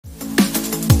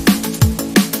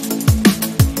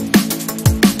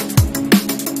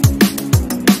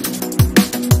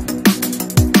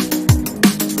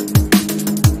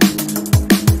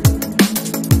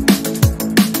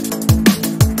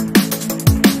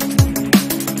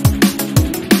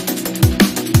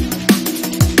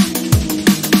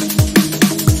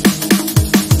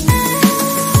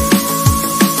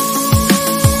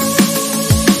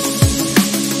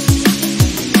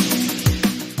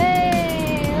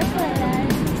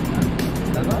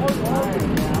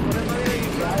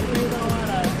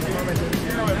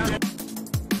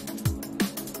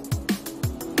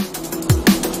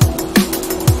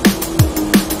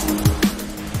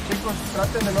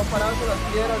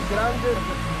más grandes.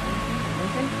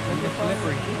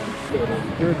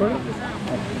 ¿You recording?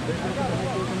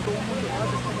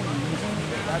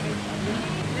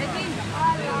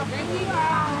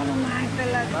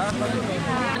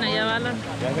 Ya balan.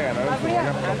 Ya se ganaron como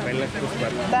una papela estos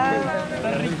cuatro.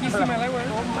 Está riquísima el agua.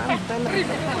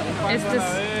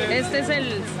 Este es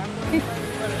el...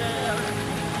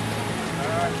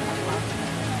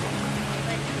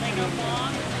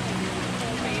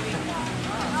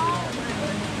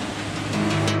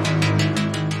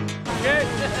 Okay,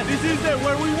 this is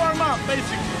where we warm up,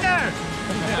 basically. Yeah.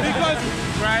 Because,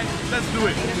 right, let's do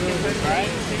it. Right.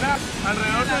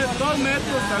 Alrededor de 2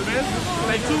 metros, tal vez,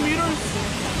 like 2 meters,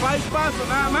 5 pasos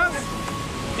nada más,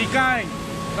 y caen.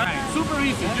 Right. Super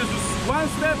easy. Just one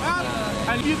step up,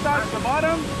 and you touch the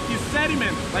bottom, is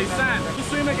sediment, like sand. You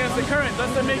swim against the current.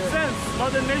 Doesn't make sense.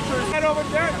 Mother Nature is right over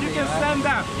there. You can stand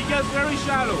up. It gets very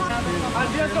shallow.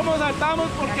 Así es como saltamos,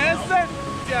 porque hacia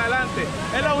adelante.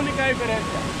 Es la única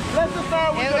diferencia. Let's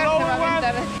start with the lower one.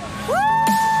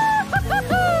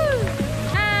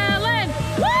 Alan!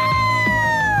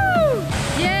 Woo!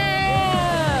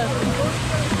 Yeah!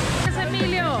 Es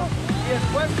Emilio. Y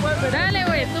después puedes... Dale,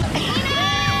 güey. Tú.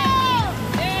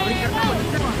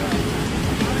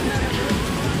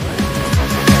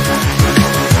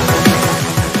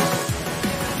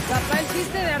 Papá, el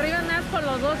chiste de arriba nace por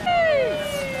los dos.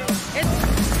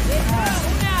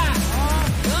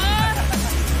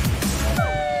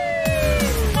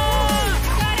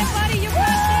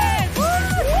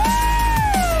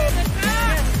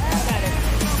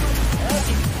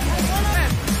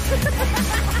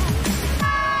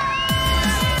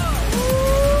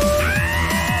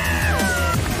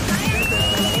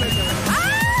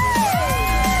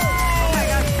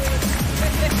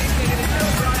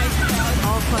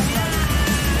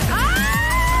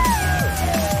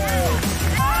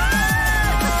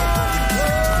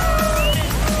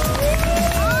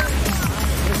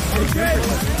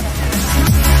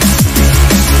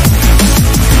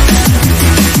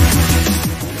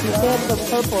 The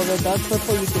purple, the dark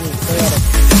purple you can stay out of.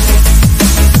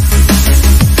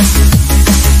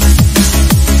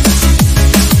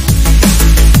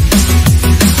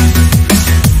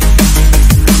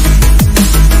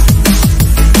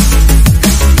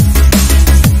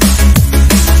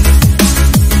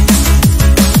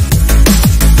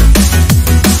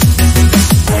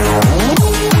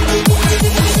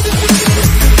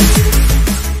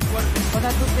 O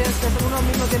sea, tú tienes que uno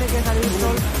mismo tiene que salir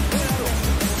solo.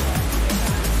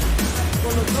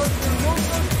 Con los 2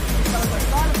 minutos para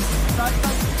saltar,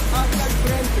 saltan hacia el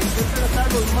frente. Intenten estar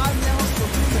lo más lejos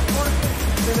posible porque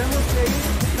tenemos que ir a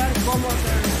buscar cómo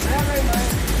hacerlo.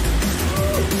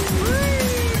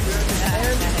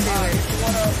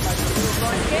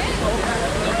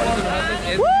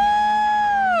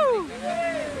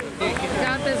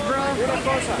 Got this, bro. Una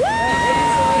cosa.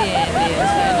 Bien,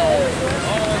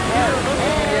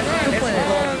 tú puedes.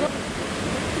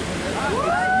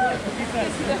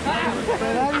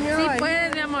 Sí puedes,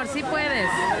 mi amor, sí puedes.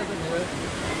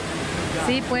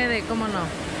 Sí puede, ¿cómo no?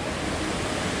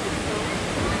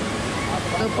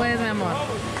 Tú puedes, mi amor.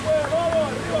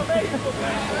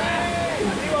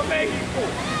 ¡Arriba México!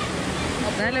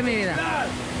 Dale, mi vida.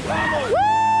 ¡Vamos!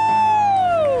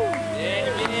 Bien,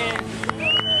 bien.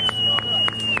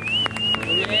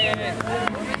 Muy bien.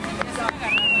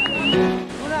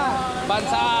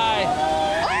 Banzai.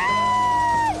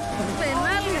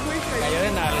 Cayó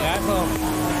de nalgazo.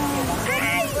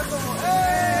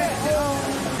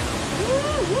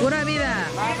 Pura vida.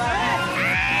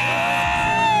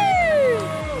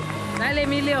 Dale,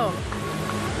 Emilio.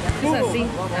 Es así,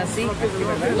 así.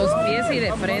 Los pies y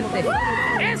de frente.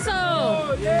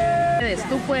 ¡Eso!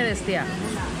 Tú puedes, tía.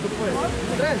 Tú puedes.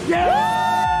 3.